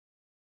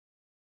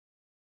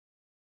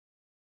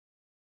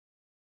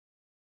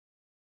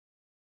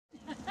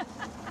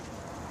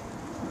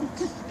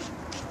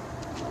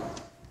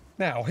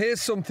Now,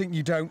 here's something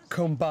you don't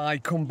come by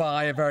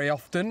very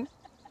often.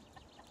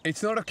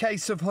 It's not a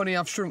case of honey,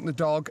 I've shrunk the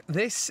dog.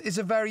 This is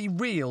a very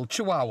real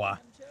Chihuahua.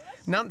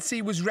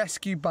 Nancy was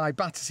rescued by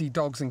Battersea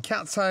Dogs and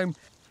Cats Home,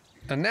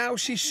 and now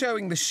she's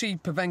showing the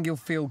sheep of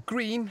Englefield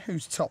Green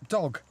who's top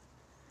dog.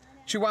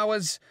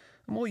 Chihuahuas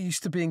are more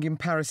used to being in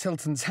Paris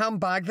Hilton's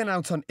handbag than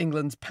out on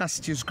England's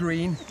pastures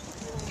green.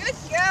 Good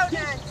girl,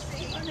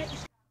 Nancy.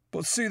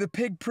 But Sue the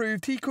pig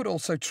proved he could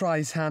also try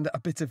his hand at a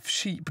bit of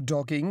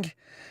sheepdogging,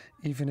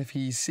 even if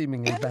he's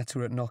seemingly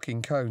better at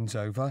knocking cones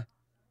over.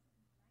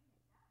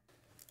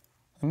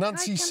 And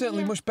Nancy's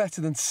certainly much better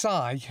than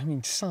Cy. I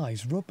mean,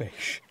 Cy's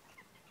rubbish.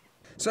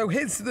 So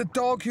here's to the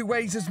dog who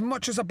weighs as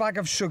much as a bag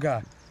of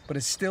sugar, but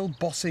is still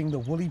bossing the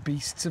woolly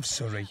beasts of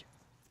Surrey.